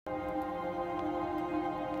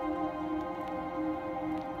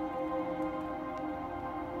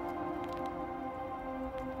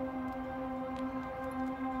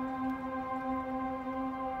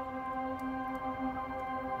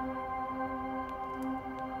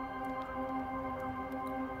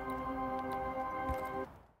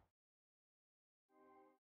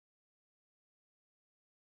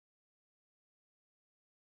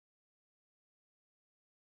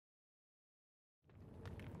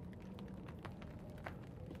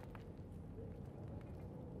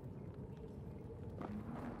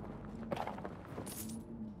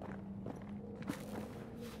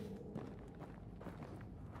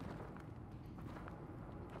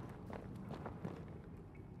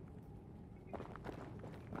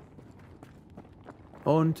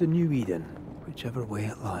On to New Eden, whichever way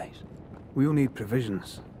it lies. We'll need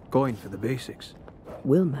provisions, coin for the basics.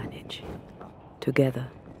 We'll manage. Together.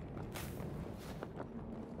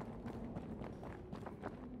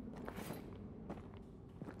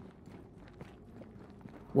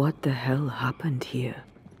 What the hell happened here?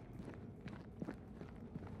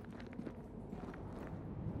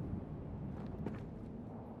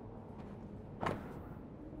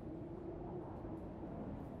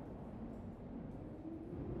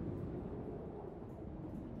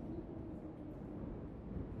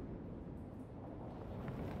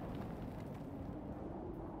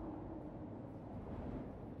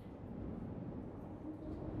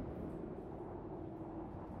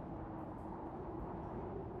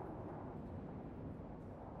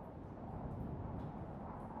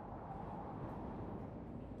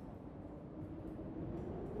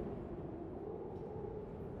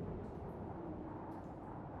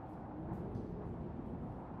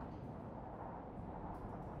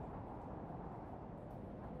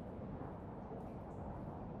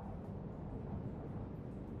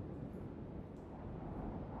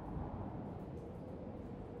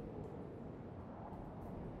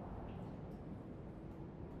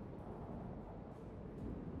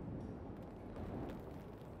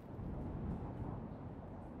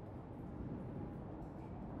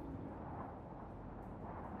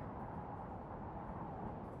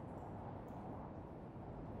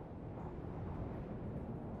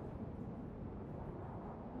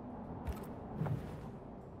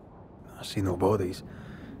 I see no bodies.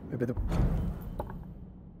 Maybe the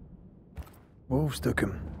wolves took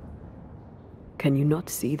him. Can you not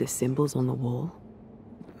see the symbols on the wall?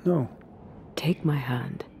 No. Take my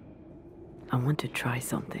hand. I want to try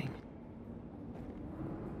something.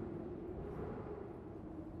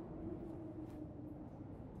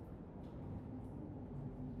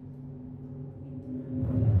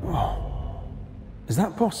 Oh. Is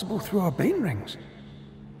that possible through our bane rings?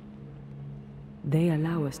 They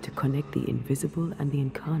allow us to connect the invisible and the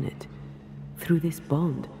incarnate. Through this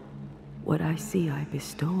bond, what I see I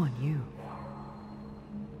bestow on you.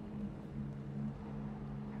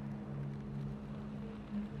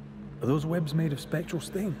 Are those webs made of spectral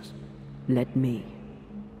stains? Let me.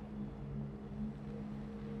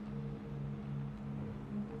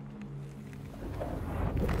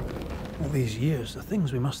 All these years, the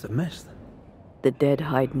things we must have missed. The dead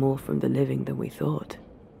hide more from the living than we thought.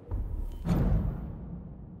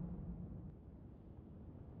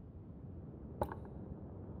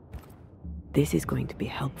 This is going to be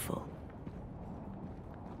helpful.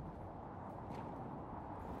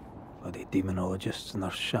 Bloody demonologists and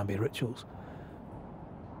their shabby rituals.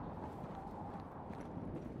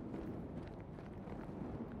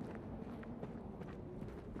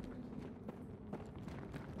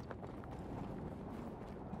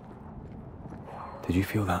 Did you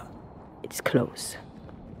feel that? It's close.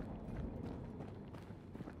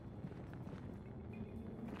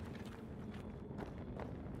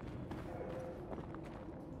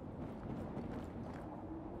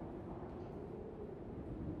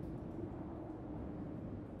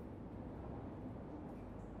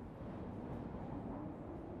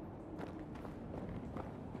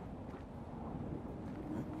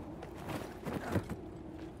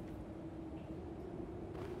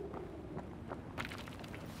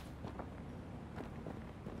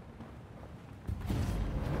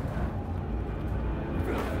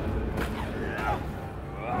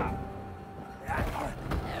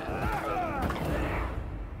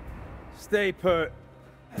 Stay put.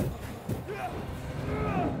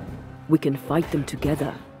 We can fight them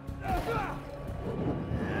together.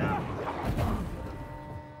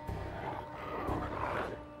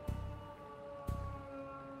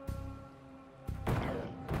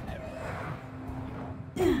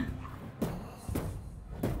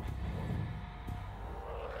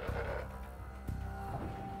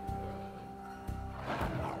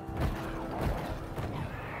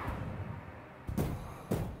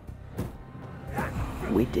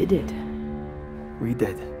 We did it. We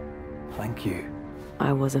did. Thank you.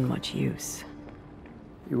 I wasn't much use.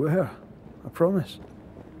 You were. I promise.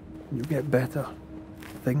 You'll get better.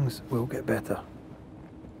 Things will get better.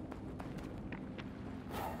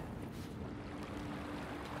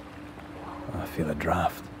 I feel a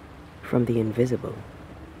draft. From the invisible.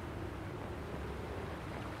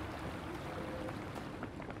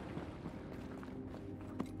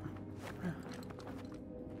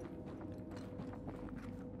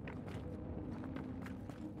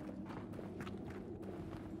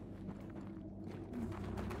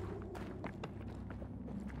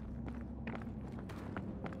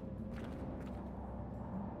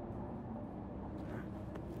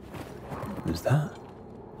 Is that?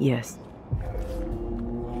 Yes.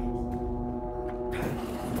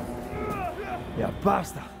 You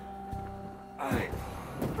bastard!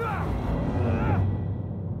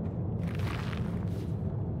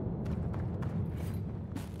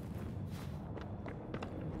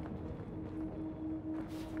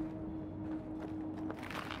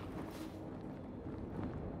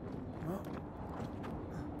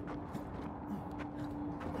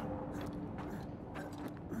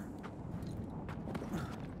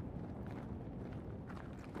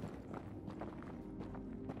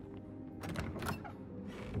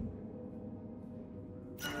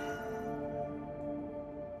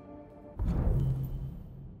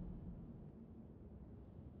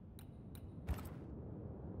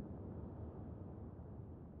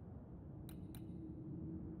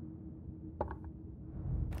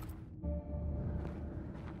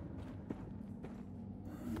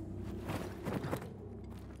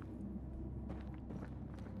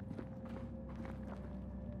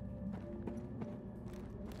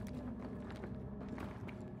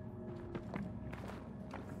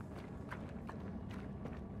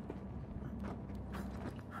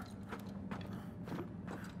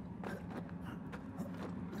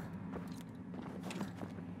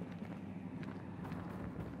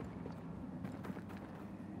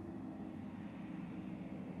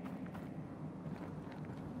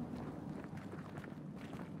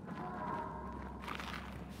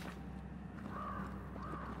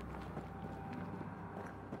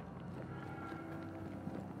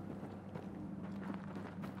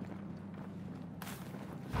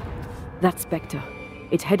 That spectre.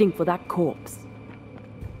 It's heading for that corpse.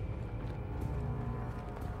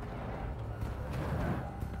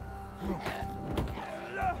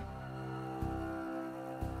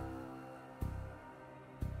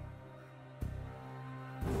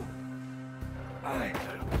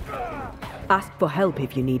 Ask for help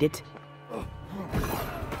if you need it.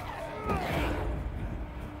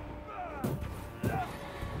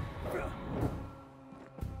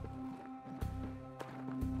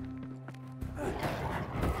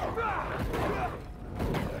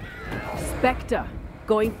 Spectre,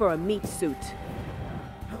 going for a meat suit.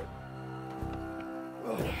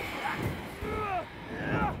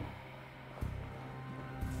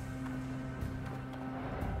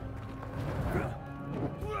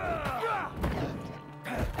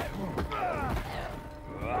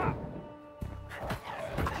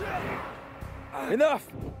 Enough!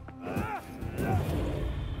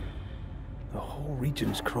 The whole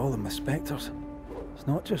region's crawling with spectres. It's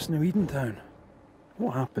not just New Edentown.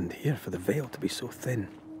 What happened here for the veil to be so thin?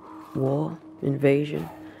 War, invasion,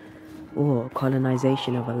 or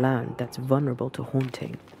colonization of a land that's vulnerable to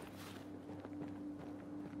haunting.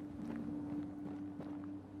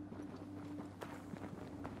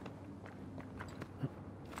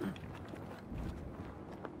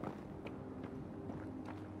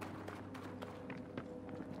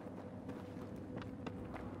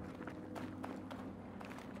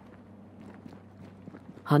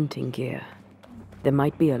 Hunting gear. There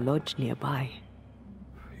might be a lodge nearby.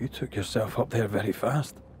 You took yourself up there very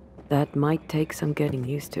fast. That might take some getting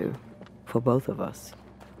used to, for both of us.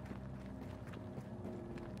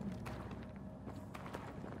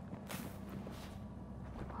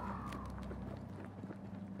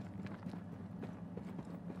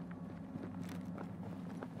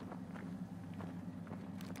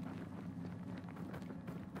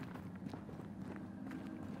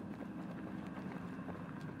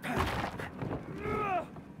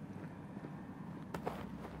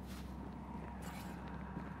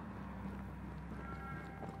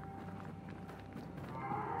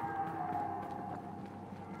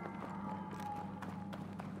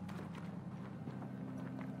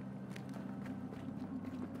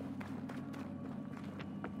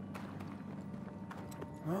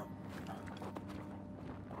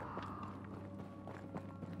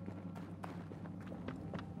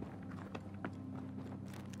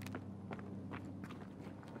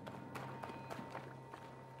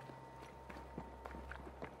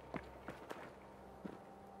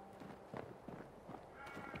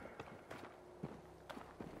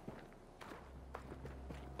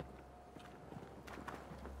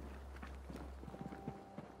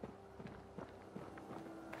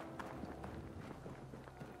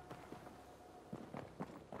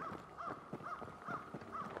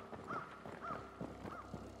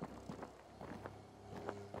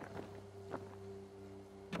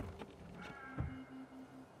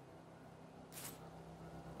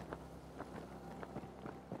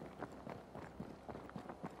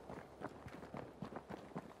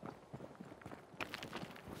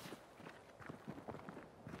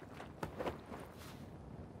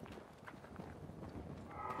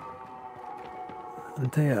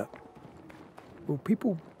 Antea, will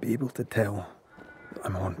people be able to tell that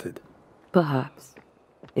I'm haunted? Perhaps,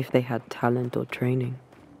 if they had talent or training.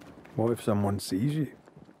 What if someone sees you?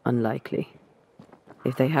 Unlikely.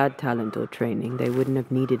 If they had talent or training, they wouldn't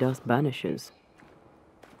have needed us Banishers.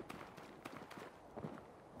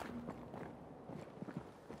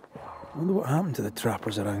 I wonder what happened to the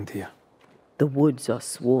trappers around here. The woods are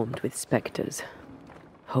swarmed with spectres.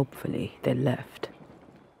 Hopefully, they left.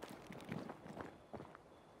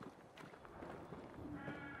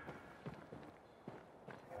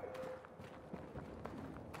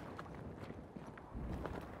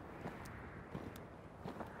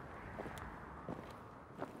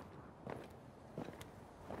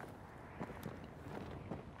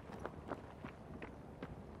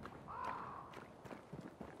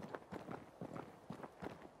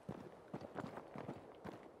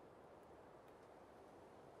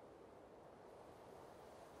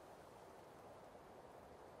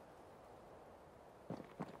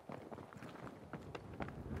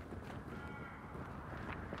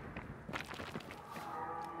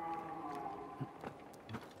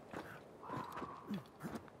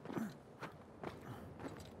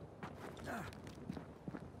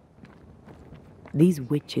 These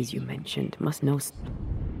witches you mentioned must know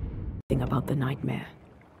something about the nightmare.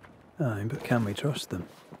 Aye, but can we trust them?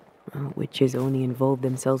 Witches only involve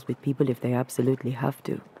themselves with people if they absolutely have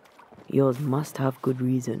to. Yours must have good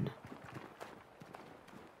reason.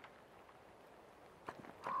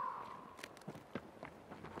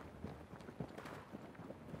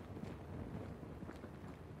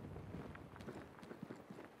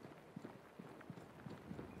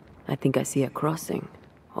 I think I see a crossing.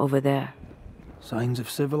 Over there. Signs of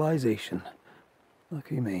civilization.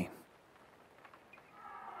 Lucky me.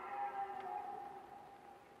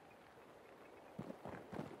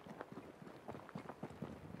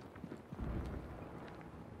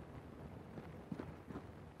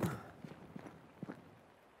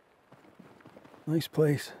 Nice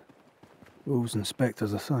place. Wolves and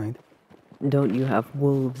spectres aside. Don't you have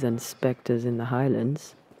wolves and spectres in the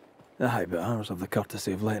Highlands? Aye, but ours have the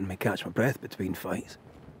courtesy of letting me catch my breath between fights.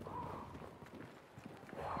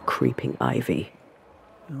 Creeping ivy.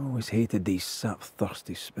 I always hated these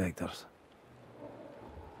sap-thirsty spectres.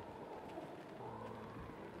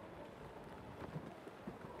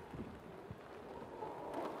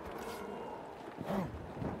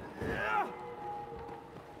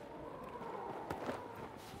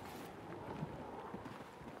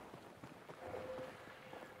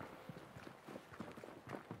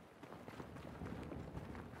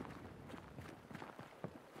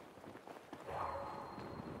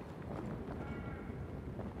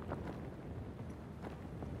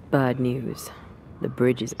 Bad news. The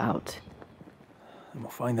bridge is out. And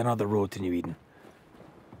we'll find another road to New Eden.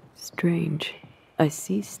 Strange. I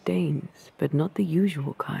see stains, but not the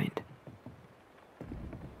usual kind.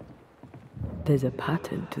 There's a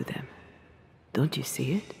pattern to them. Don't you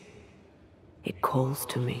see it? It calls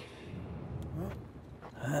to me.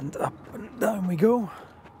 And up and down we go.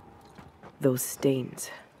 Those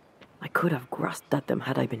stains. I could have grasped at them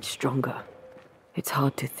had I been stronger. It's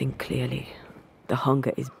hard to think clearly. The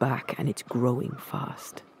hunger is back and it's growing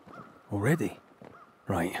fast. Already?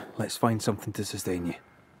 Right, let's find something to sustain you.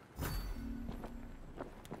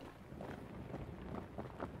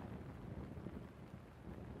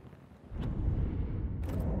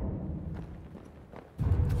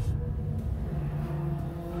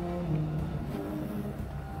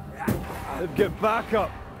 Get back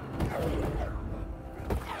up!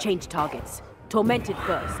 Change targets. Tormented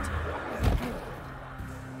first.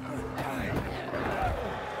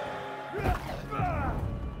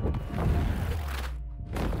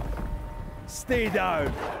 Stay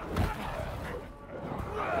down!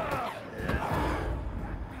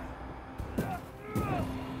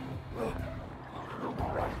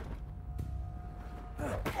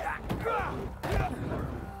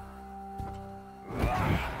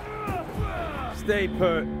 Stay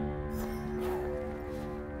put.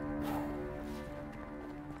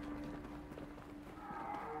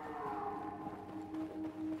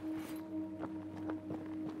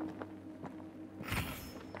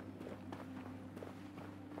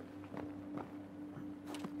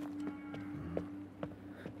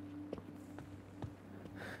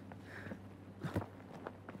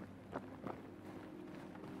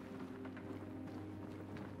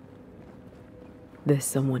 There's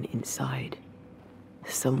someone inside.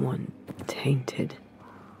 Someone tainted.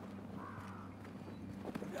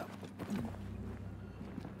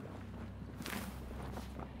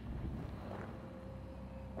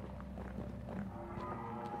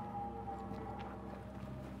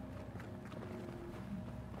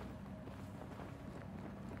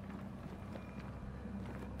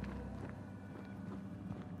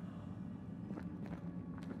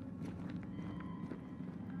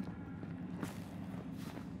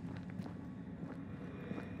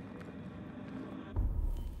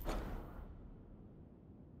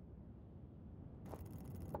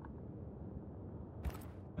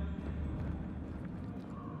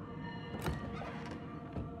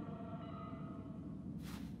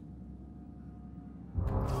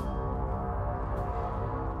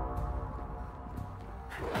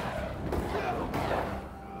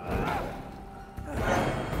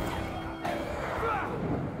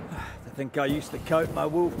 I think I used to count my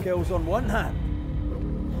wolf kills on one hand.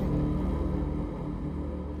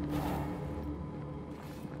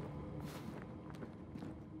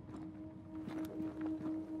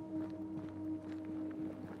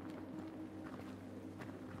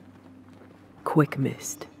 Quick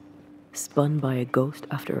mist. Spun by a ghost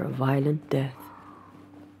after a violent death.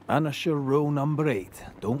 Banisher rule number 8.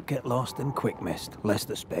 Don't get lost in quick mist, lest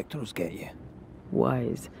the spectres get you.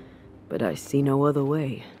 Wise, but I see no other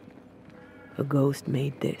way. A ghost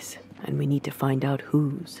made this, and we need to find out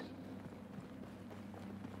whose.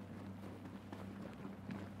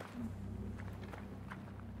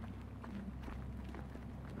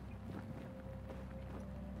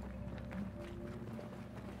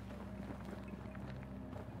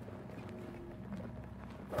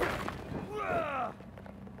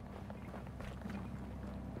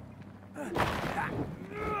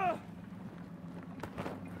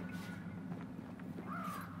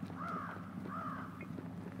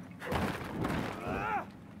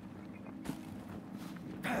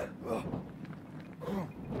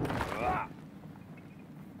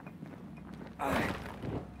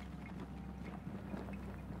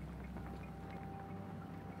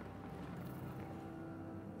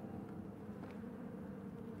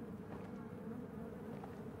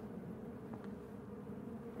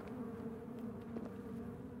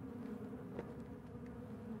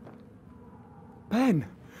 Ben,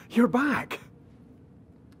 you're back!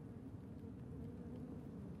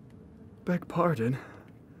 Beg pardon.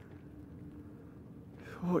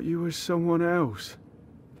 Thought you was someone else.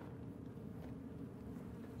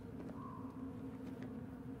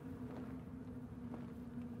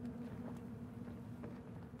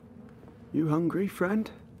 You hungry,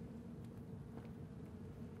 friend?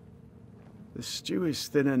 The stew is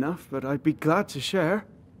thin enough, but I'd be glad to share.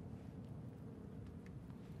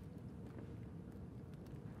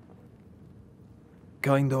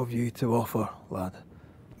 Kind of you to offer, lad.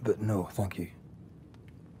 But no, thank you.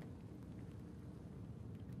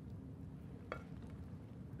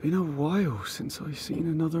 Been a while since I seen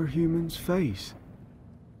another human's face.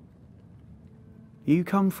 You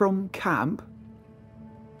come from camp?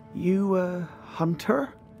 You a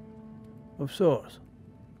hunter? Of sorts.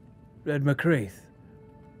 Red McCraith.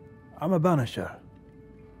 I'm a banisher.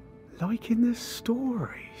 Like in the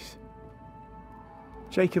stories.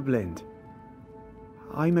 Jacob Lind.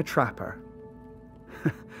 I'm a trapper.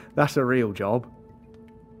 That's a real job.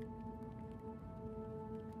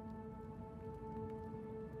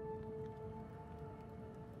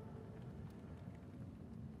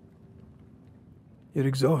 You're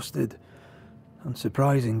exhausted.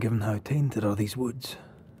 Unsurprising given how tainted are these woods.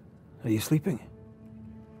 Are you sleeping?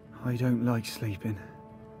 I don't like sleeping.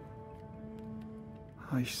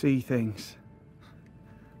 I see things.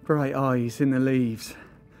 Bright eyes in the leaves.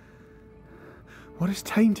 What does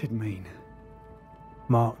tainted mean?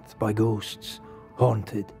 Marked by ghosts.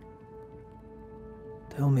 Haunted.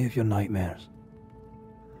 Tell me of your nightmares.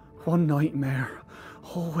 One nightmare.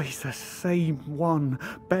 Always the same one.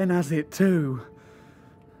 Ben has it too.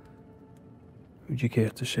 Would you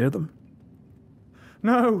care to share them?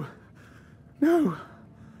 No! No!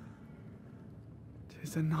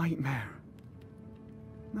 'Tis a nightmare.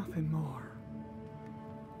 Nothing more.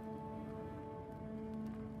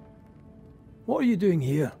 What are you doing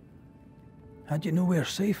here? Had you nowhere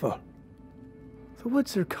safer? The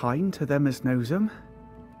woods are kind to them as knows 'em.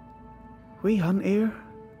 We hunt here.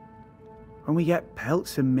 When we get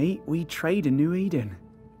pelts and meat, we trade in New Eden.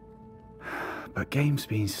 But game's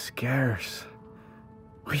been scarce.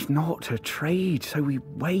 We've naught to trade, so we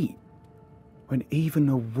wait. When even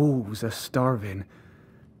the wolves are starving,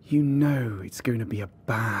 you know it's going to be a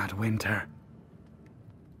bad winter.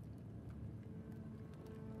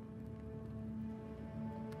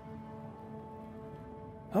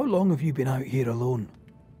 How long have you been out here alone?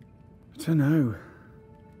 Dunno.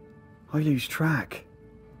 I lose track.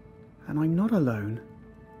 And I'm not alone.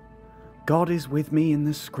 God is with me in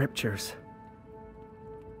the scriptures.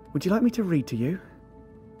 Would you like me to read to you?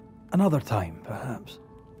 Another time, perhaps.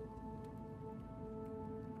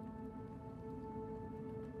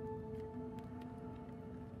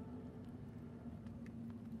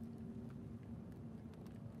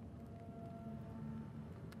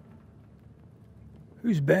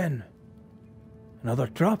 Who's Ben? Another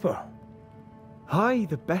trapper? Aye,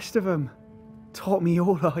 the best of 'em. Taught me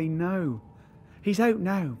all I know. He's out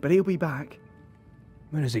now, but he'll be back.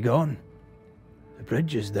 Where has he gone? The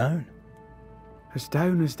bridge is down. As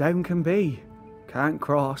down can be. Can't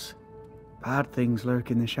cross. Bad things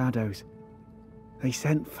lurk in the shadows. They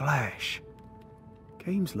scent flesh.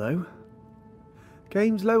 Game's low.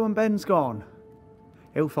 Game's low and Ben's gone.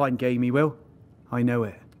 He'll find game, he will. I know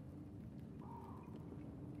it.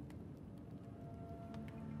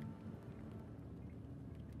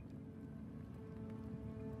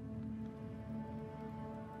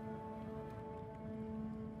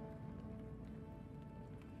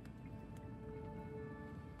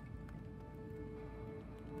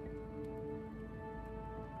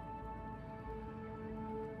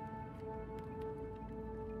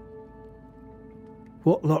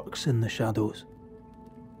 What lurks in the shadows?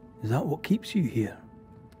 Is that what keeps you here?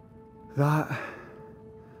 That...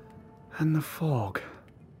 and the fog.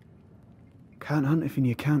 Can't hunt if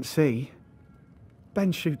you can't see.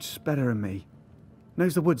 Ben shoots better than me.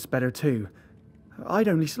 Knows the woods better too. I'd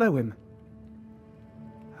only slow him.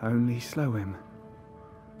 Only slow him.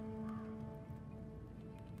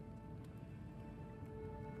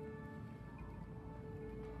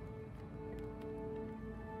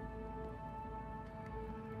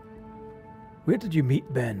 Where did you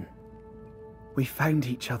meet Ben? We found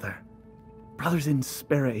each other. Brothers in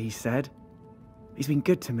spirit, he said. He's been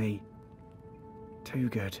good to me. Too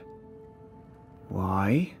good.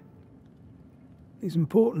 Why? He's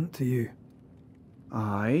important to you.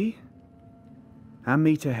 I? And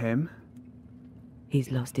me to him?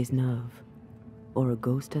 He's lost his nerve, or a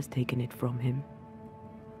ghost has taken it from him.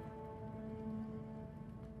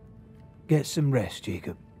 Get some rest,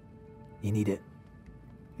 Jacob. You need it.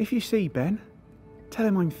 If you see Ben, tell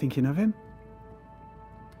him I'm thinking of him.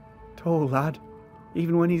 Tall lad,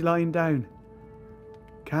 even when he's lying down.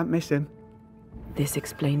 Can't miss him. This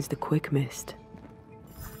explains the quick mist.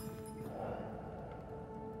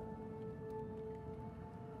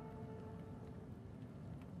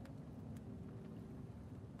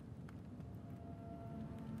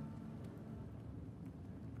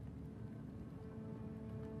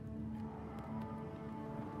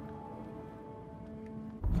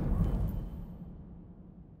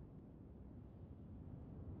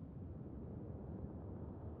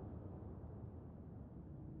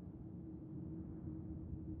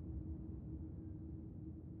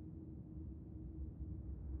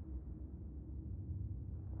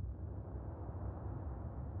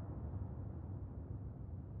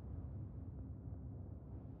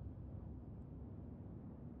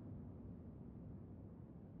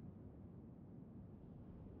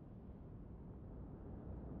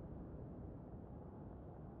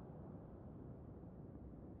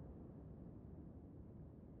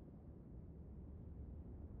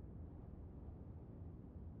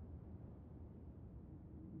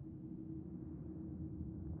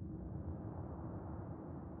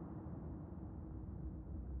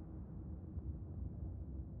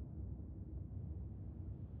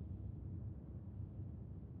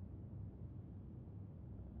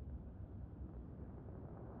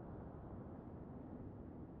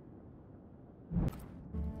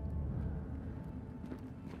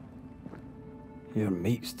 Your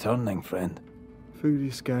meat's turning, friend. Food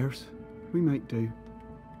is scarce. We make do.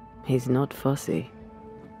 He's not fussy.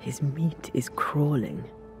 His meat is crawling.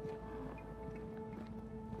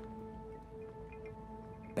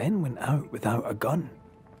 Ben went out without a gun.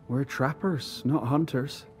 We're trappers, not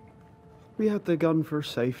hunters. We had the gun for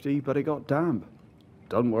safety, but it got damp.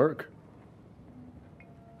 Done work.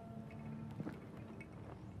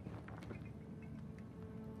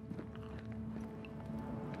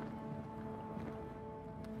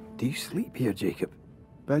 Do you sleep here, Jacob?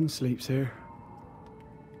 Ben sleeps here.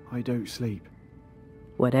 I don't sleep.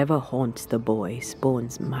 Whatever haunts the boy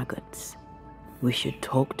spawns maggots. We should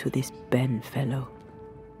talk to this Ben fellow.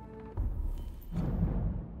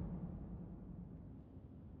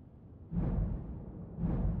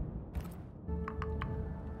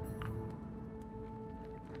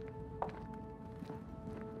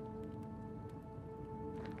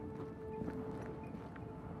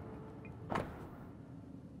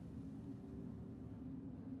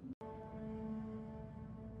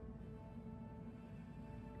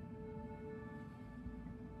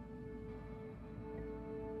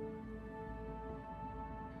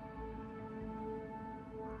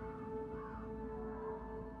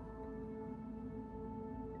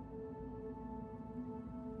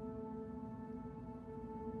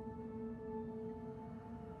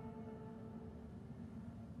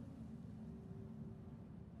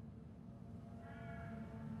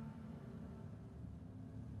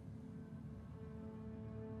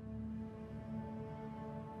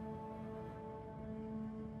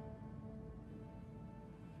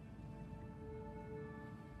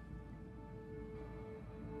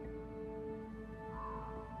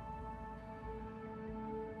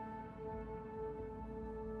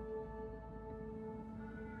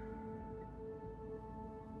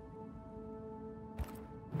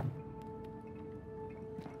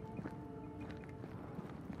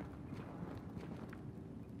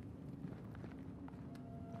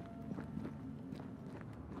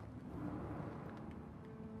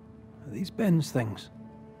 these Ben's things?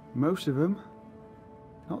 Most of them.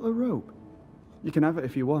 Not the rope. You can have it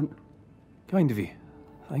if you want. Kind of you.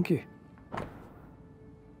 Thank you.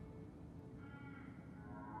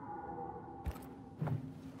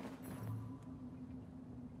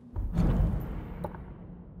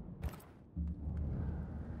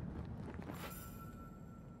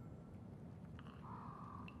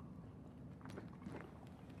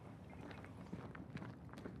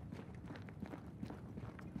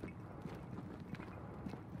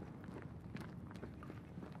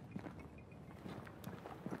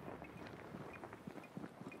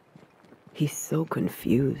 He's so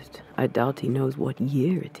confused. I doubt he knows what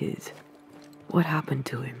year it is. What happened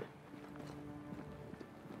to him?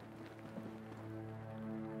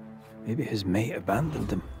 Maybe his mate abandoned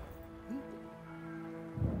him.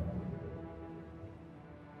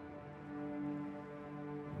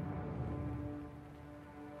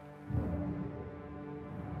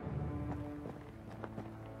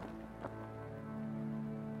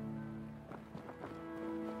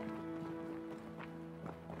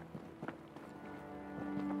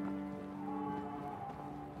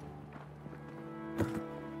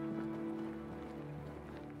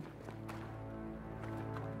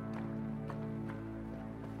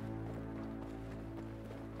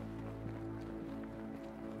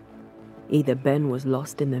 Either Ben was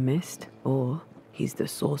lost in the mist, or he's the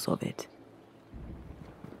source of it.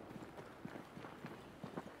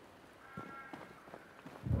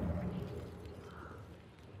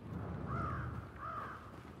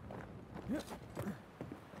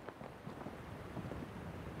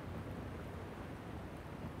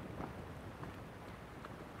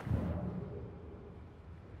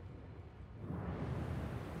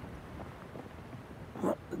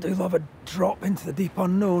 I do love a drop into the deep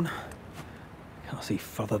unknown. Can't see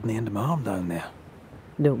further than the end of my arm down there.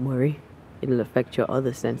 Don't worry, it'll affect your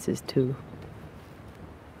other senses too.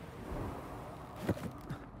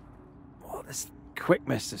 Oh, this quick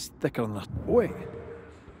mist is thicker than the... Wait,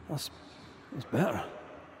 that's better.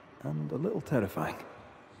 And a little terrifying.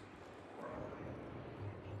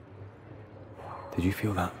 Did you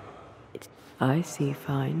feel that? I see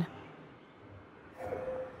fine.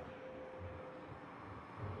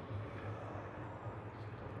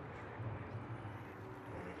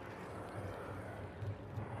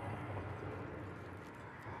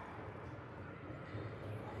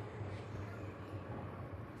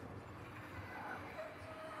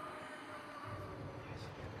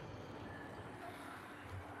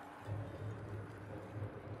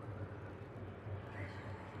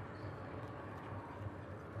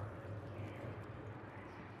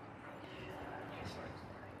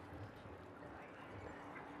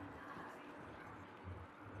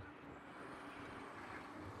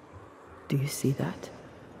 Do you see that?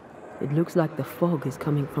 It looks like the fog is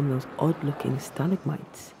coming from those odd-looking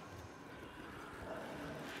stalagmites.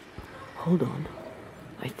 Hold on.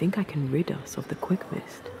 I think I can rid us of the quick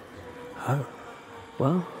mist. How?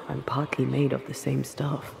 Well, I'm partly made of the same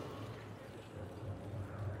stuff.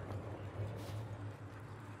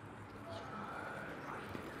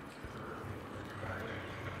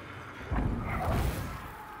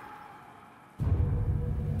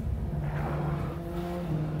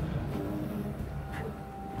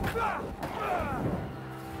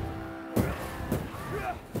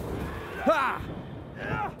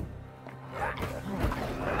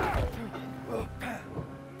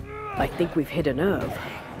 I think we've hit a nerve.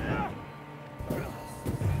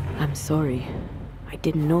 I'm sorry. I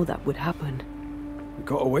didn't know that would happen. We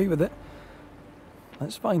got away with it.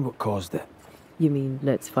 Let's find what caused it. You mean,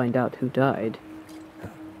 let's find out who died?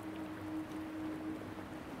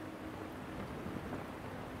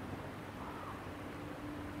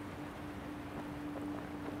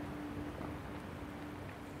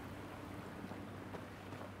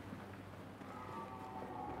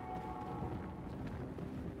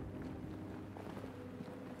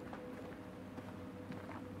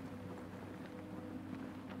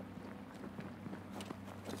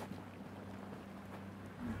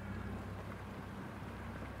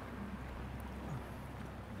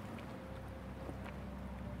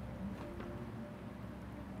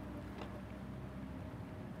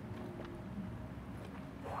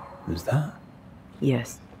 Who's that?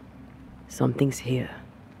 Yes. Something's here.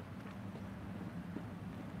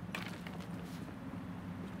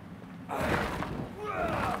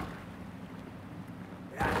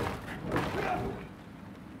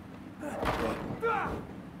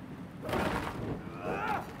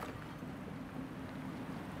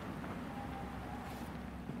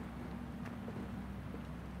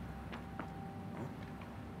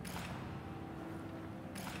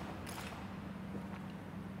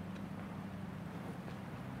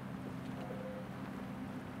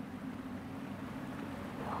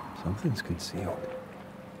 Something's concealed.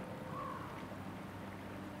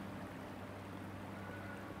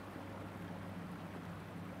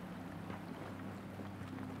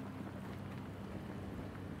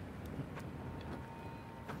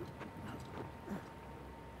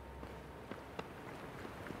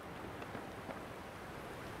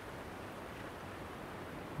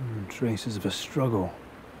 Traces of a struggle.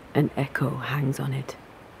 An echo hangs on it.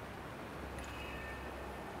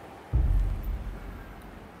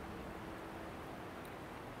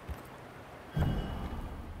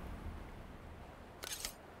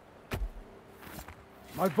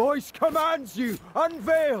 My voice commands you!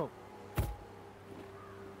 Unveil!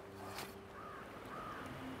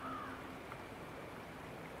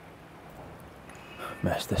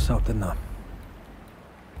 Messed this up, didn't I?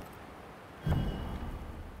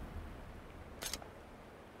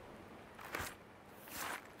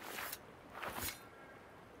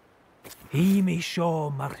 He me shaw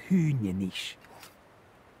mar húnjenish.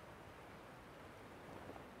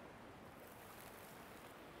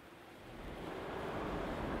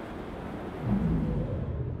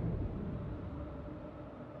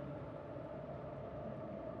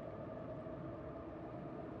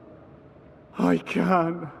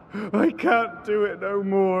 I can't do it no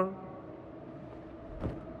more.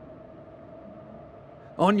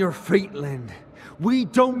 On your feet, Lind. We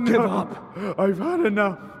don't give up! I've had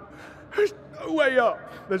enough. There's no way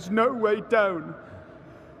up. There's no way down.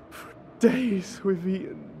 For days we've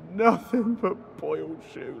eaten nothing but boiled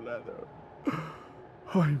shoe leather.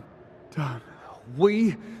 I'm done.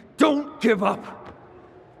 We don't give up!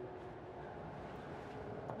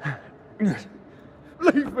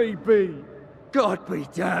 Leave me be. God be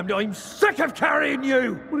damned, I'm sick of carrying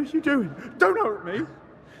you! What are you doing? Don't hurt me.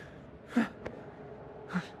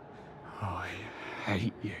 I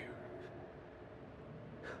hate you.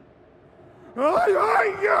 I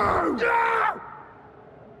hate you!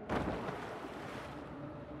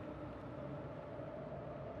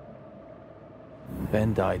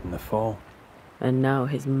 Ben died in the fall. And now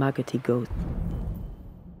his maggoty ghost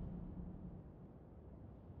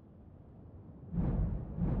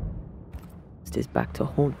is back to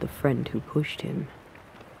haunt the friend who pushed him.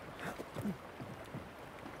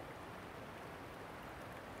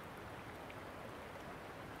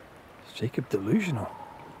 Is Jacob delusional?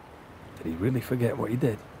 Did he really forget what he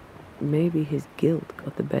did? Maybe his guilt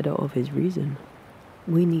got the better of his reason.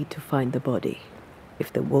 We need to find the body,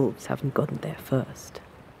 if the wolves haven't gotten there first.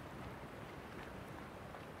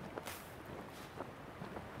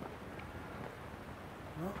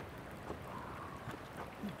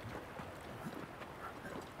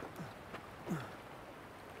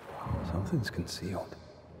 Something's concealed.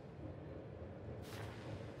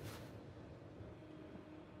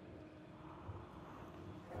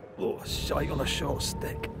 Oh, a shite on a short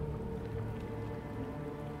stick.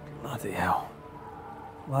 Bloody hell.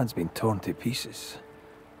 Lad's been torn to pieces.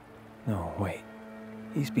 No, wait.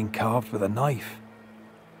 He's been carved with a knife.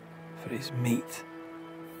 For his meat.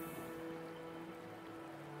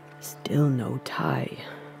 Still no tie.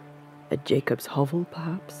 At Jacob's hovel,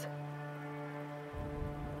 perhaps?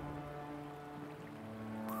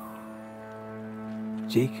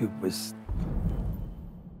 Jacob was...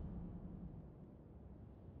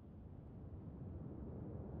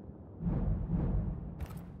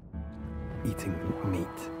 eating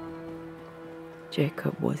meat.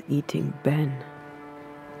 Jacob was eating Ben.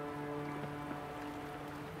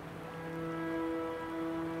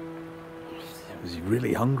 Was he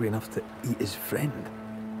really hungry enough to eat his friend?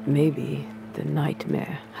 Maybe the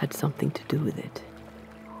nightmare had something to do with it.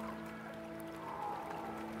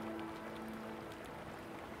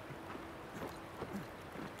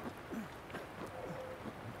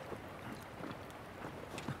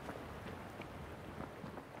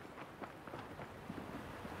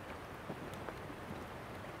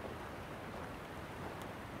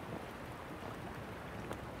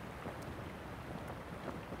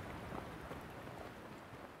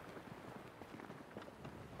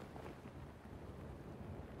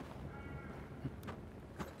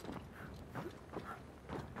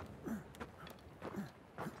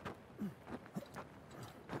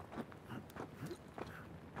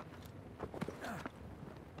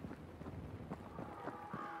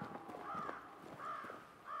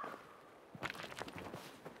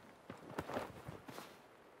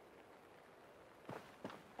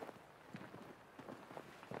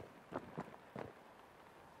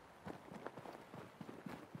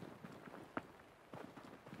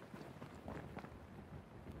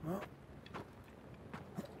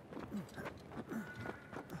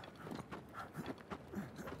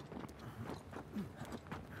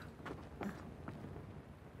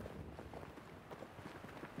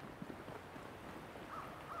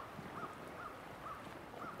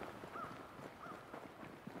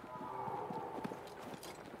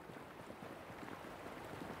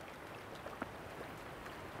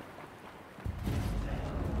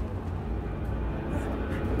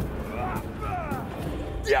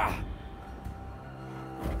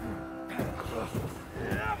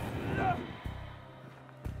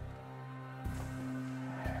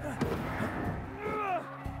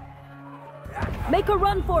 Make a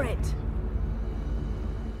run for it!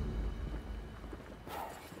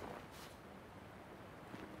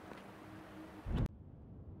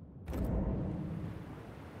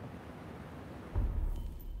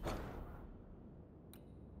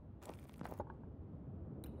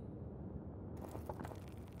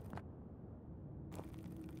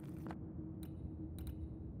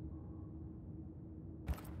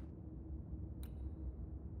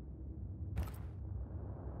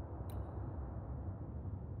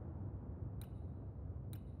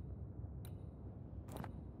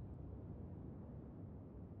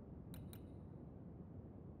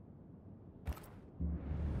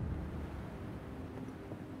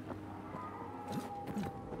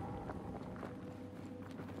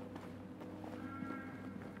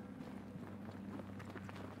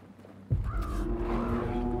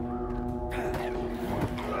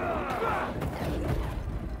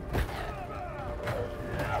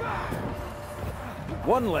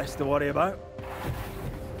 One less to worry about.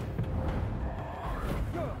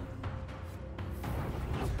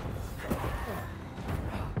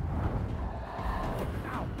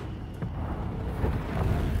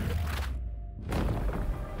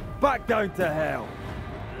 Back down to hell.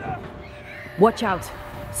 Watch out!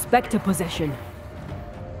 Spectre possession.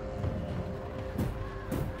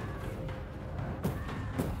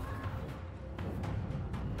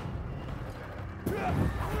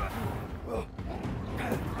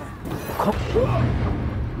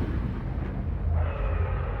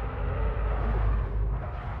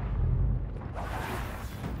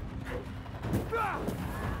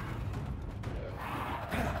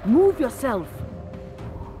 Move yourself!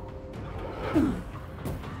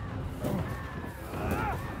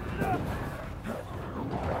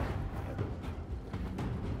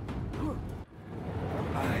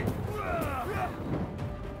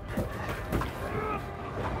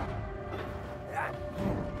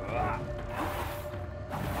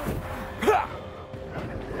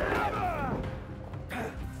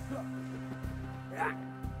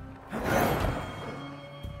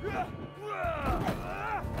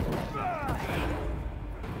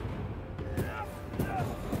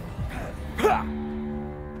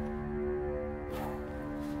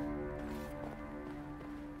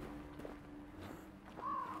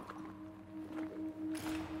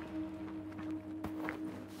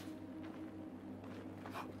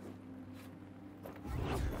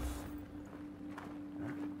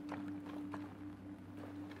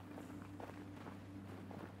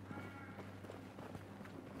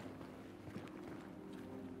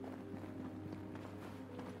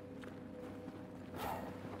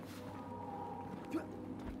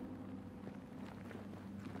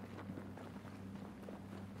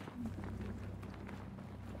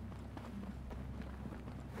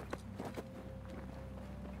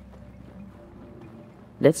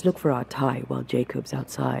 Let's look for our tie while Jacob's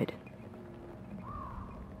outside.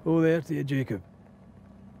 Oh, there to you, Jacob.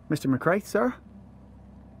 Mr. McCraith, sir?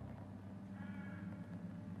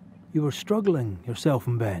 You were struggling, yourself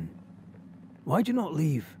and Ben. Why'd you not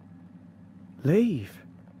leave? Leave?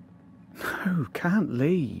 No, can't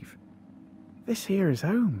leave. This here is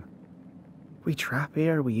home. We trap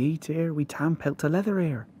here, we eat here, we tan pelt to leather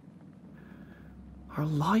here. Our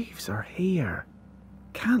lives are here.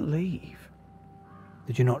 Can't leave.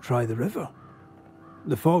 Did you not try the river?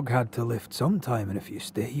 The fog had to lift sometime, and if you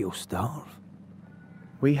stay, you'll starve.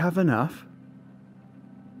 We have enough.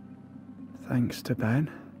 Thanks to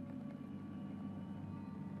Ben.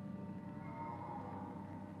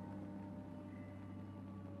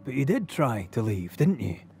 But you did try to leave, didn't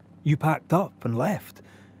you? You packed up and left.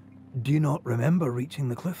 Do you not remember reaching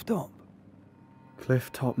the cliff top?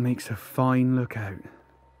 Cliff top makes a fine lookout.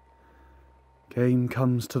 Game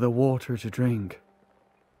comes to the water to drink.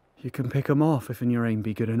 You can pick 'em off if your aim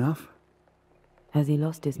be good enough. Has he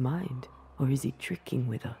lost his mind, or is he tricking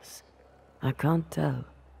with us? I can't tell.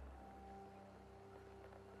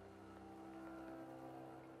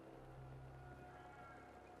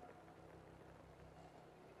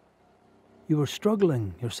 You were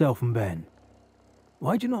struggling, yourself and Ben.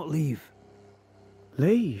 Why'd you not leave?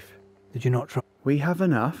 Leave? Did you not try? We have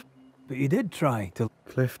enough. But you did try to...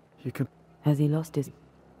 Cliff, you can... Has he lost his...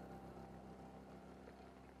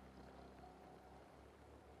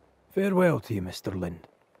 Farewell to you, Mr. Lind.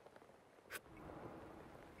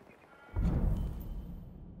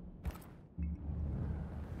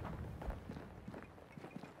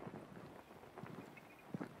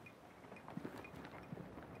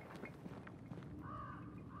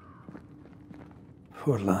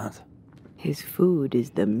 Poor lad. His food is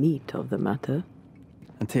the meat of the matter.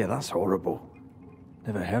 And tell you, that's horrible.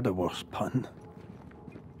 Never heard a worse pun.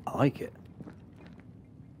 I like it.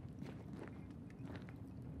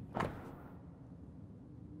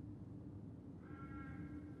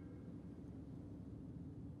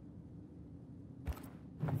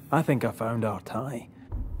 I think I found our tie.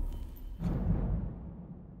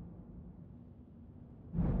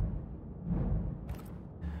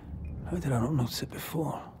 How did I not notice it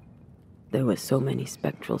before? There were so many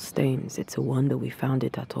spectral stains, it's a wonder we found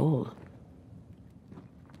it at all.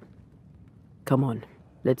 Come on,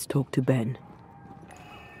 let's talk to Ben.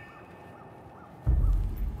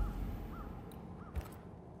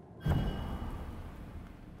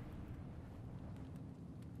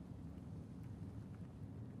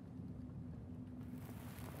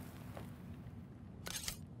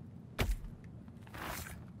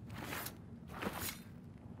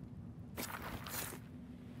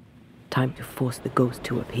 Time to force the ghost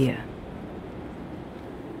to appear.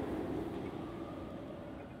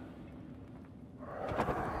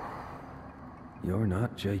 You're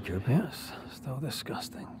not Jacob. Yes, still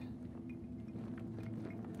disgusting.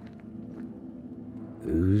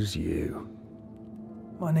 Who's you?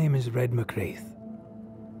 My name is Red McCraith.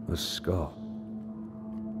 A Scot.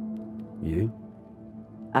 You?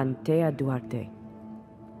 Antea Duarte.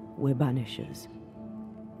 We're Banishers.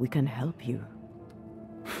 We can help you.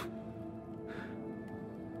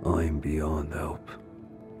 I'm beyond help.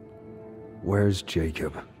 Where's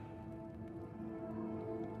Jacob?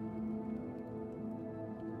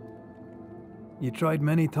 You tried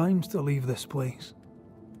many times to leave this place.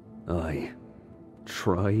 I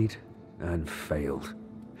tried and failed.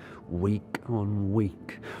 Week on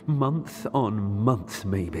week, month on month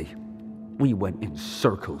maybe. We went in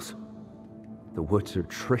circles. The woods are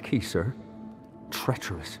tricky, sir.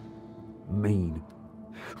 Treacherous. Mean.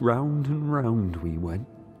 Round and round we went.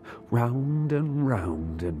 Round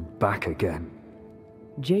and back again.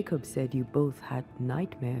 Jacob said you both had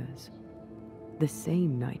nightmares. The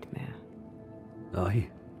same nightmare. Aye.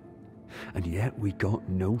 And yet we got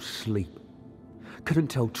no sleep. Couldn't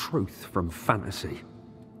tell truth from fantasy.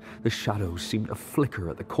 The shadows seemed to flicker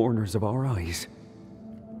at the corners of our eyes.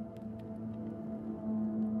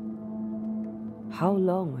 How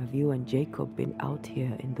long have you and Jacob been out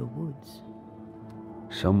here in the woods?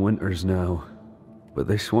 Some winters now, but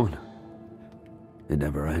this one, it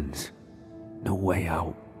never ends. No way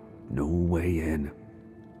out, no way in.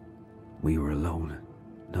 We were alone,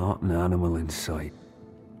 not an animal in sight.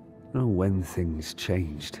 I don't know when things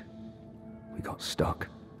changed. We got stuck.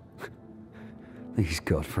 These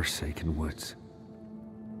godforsaken woods.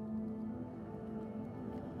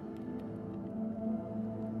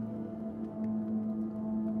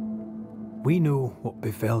 We know what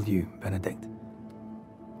befell you, Benedict.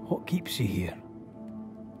 What keeps you here?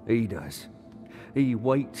 He does. He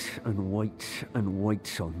waits and waits and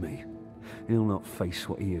waits on me. He'll not face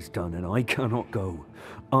what he has done, and I cannot go.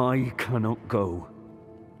 I cannot go.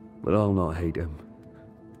 But I'll not hate him.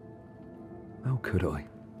 How could I?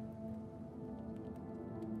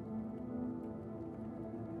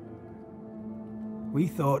 We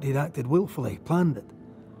thought he'd acted willfully, planned it.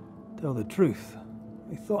 Tell the truth,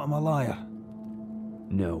 we thought him a liar.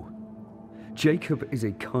 No. Jacob is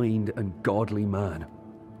a kind and godly man.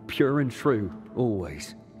 Pure and true,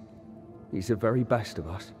 always. He's the very best of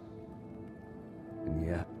us. And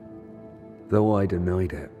yet, though I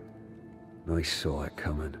denied it, I saw it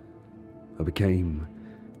coming. I became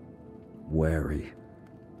wary.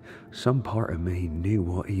 Some part of me knew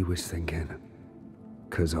what he was thinking,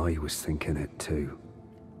 'cause I was thinking it too.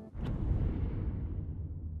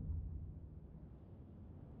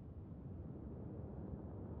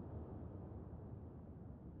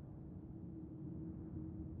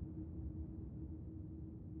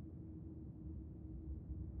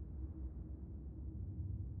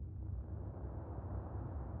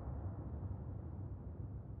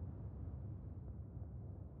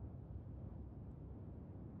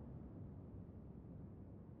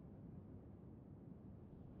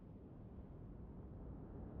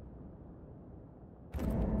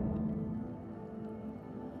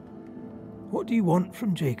 What do you want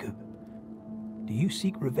from Jacob? Do you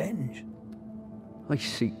seek revenge? I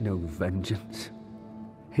seek no vengeance.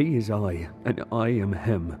 He is I, and I am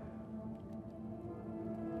him.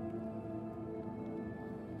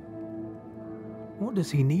 What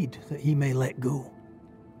does he need that he may let go?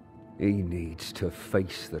 He needs to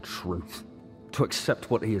face the truth, to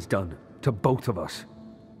accept what he has done, to both of us.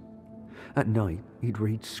 At night, he'd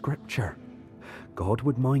read scripture. God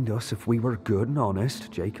would mind us if we were good and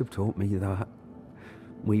honest. Jacob taught me that.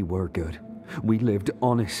 We were good. We lived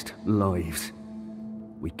honest lives.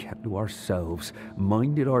 We kept to ourselves,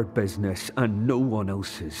 minded our business and no one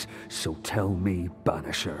else's. So tell me,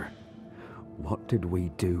 Banisher, what did we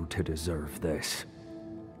do to deserve this?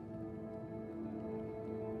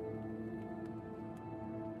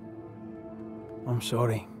 I'm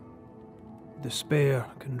sorry. Despair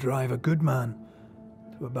can drive a good man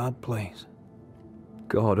to a bad place.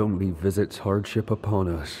 God only visits hardship upon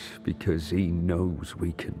us because he knows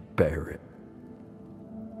we can bear it.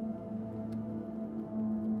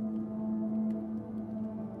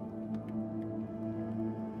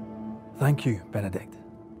 Thank you, Benedict.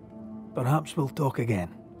 Perhaps we'll talk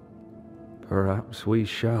again. Perhaps we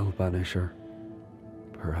shall, Banisher.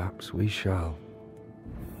 Perhaps we shall.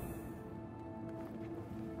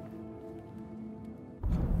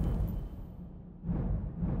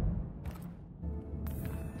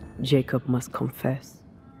 Jacob must confess.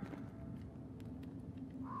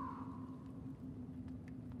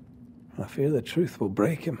 I fear the truth will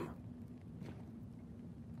break him.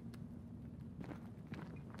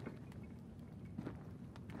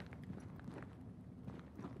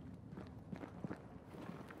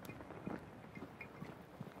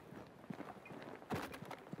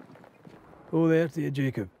 Oh, there to you,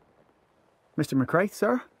 Jacob. Mr. McCraith,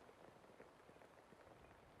 sir?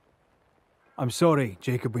 I'm sorry,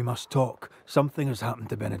 Jacob, we must talk. Something has happened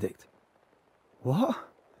to Benedict. What?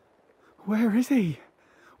 Where is he?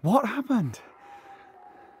 What happened?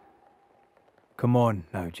 Come on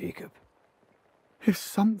now, Jacob. If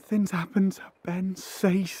something's happened to Ben,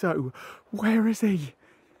 say so. Where is he?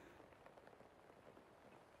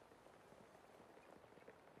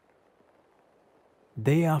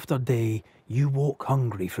 Day after day, you woke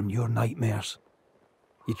hungry from your nightmares.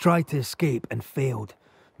 You tried to escape and failed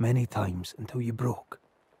many times until you broke.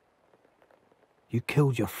 You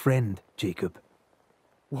killed your friend, Jacob.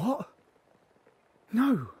 What?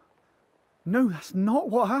 No. No, that's not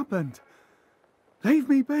what happened. Leave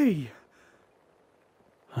me be.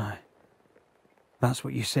 Aye. That's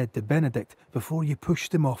what you said to Benedict before you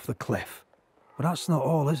pushed him off the cliff. But that's not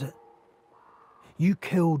all, is it? You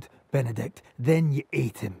killed Benedict, then you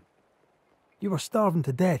ate him. You were starving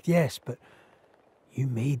to death, yes, but you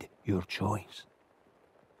made your choice.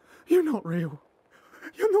 You're not real.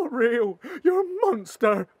 You're not real. You're a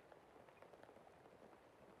monster.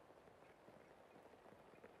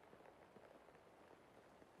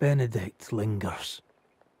 Benedict lingers.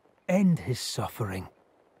 End his suffering.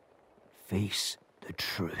 Face the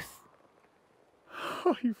truth.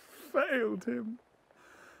 I failed him.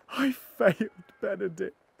 I failed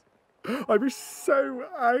Benedict. I was so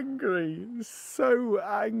angry, so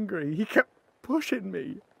angry. He kept pushing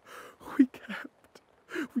me. We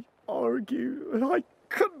argued, and I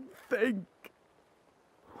couldn't think.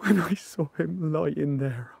 When I saw him lying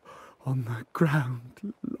there on the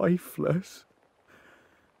ground, lifeless,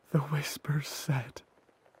 the whispers said,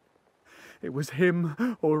 it was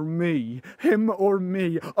him or me, him or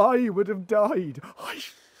me. I would have died. I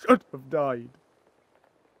should have died.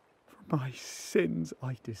 For my sins,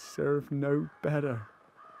 I deserve no better.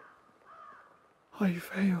 I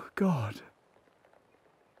failed God.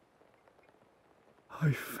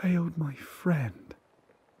 I failed my friend.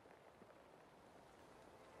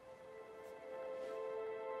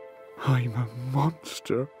 I'm a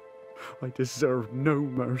monster. I deserve no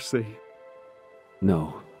mercy.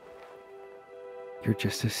 No. You're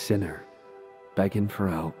just a sinner, begging for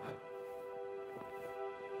help.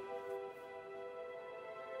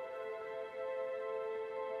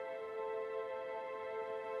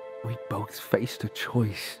 We both faced a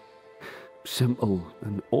choice, simple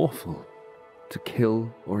and awful, to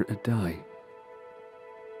kill or to die.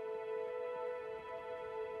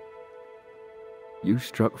 You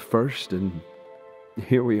struck first, and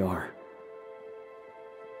here we are.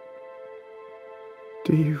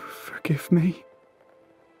 Do you forgive me?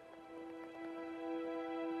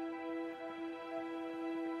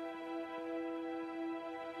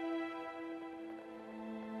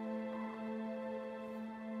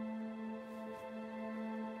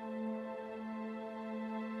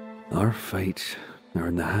 Our fates are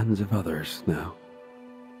in the hands of others now.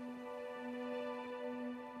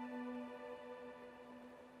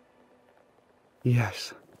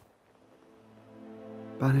 Yes.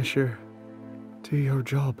 Banisher, do your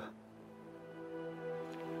job.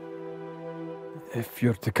 If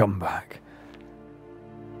you're to come back,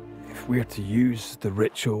 if we're to use the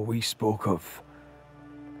ritual we spoke of,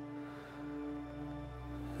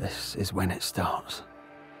 this is when it starts.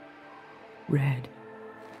 Red,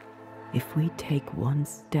 if we take one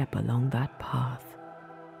step along that path,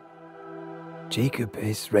 Jacob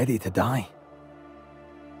is ready to die.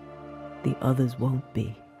 The others won't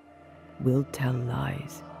be. We'll tell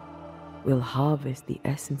lies. We'll harvest the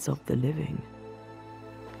essence of the living.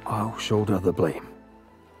 I'll shoulder the blame.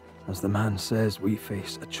 As the man says, we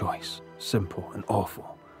face a choice, simple and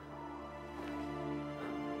awful.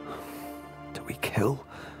 Do we kill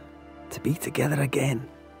to be together again?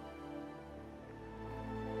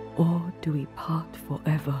 Or do we part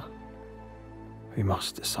forever? We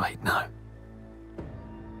must decide now.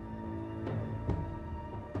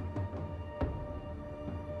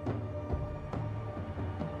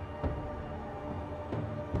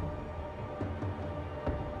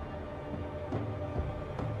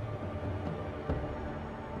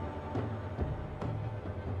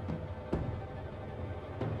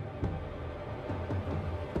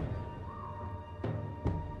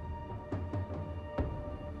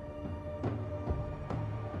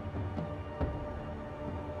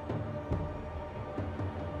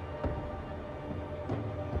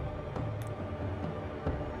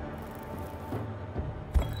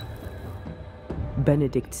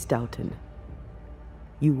 Benedict Stoughton,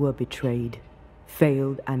 you were betrayed,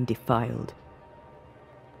 failed and defiled.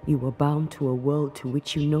 You were bound to a world to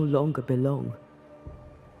which you no longer belong.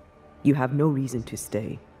 You have no reason to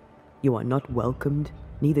stay. You are not welcomed,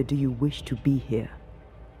 neither do you wish to be here.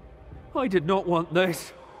 I did not want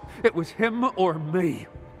this. It was him or me.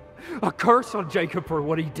 A curse on Jacob for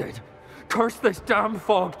what he did. Curse this damn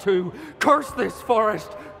fog too. Curse this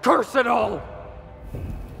forest. Curse it all.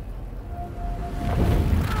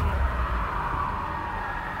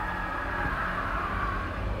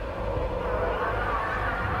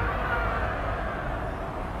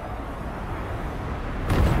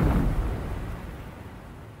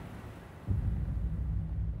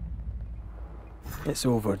 It's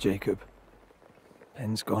over, Jacob.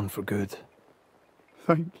 Ben's gone for good.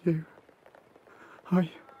 Thank you.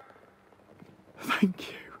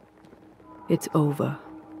 Thank you. It's over.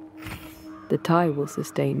 The tie will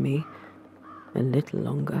sustain me a little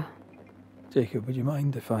longer. Jacob, would you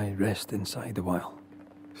mind if I rest inside a while?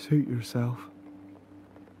 Suit yourself.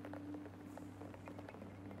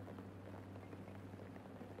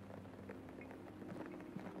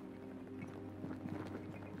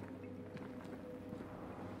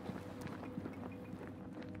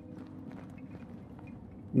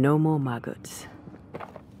 No more maggots.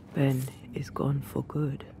 Ben is gone for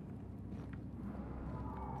good.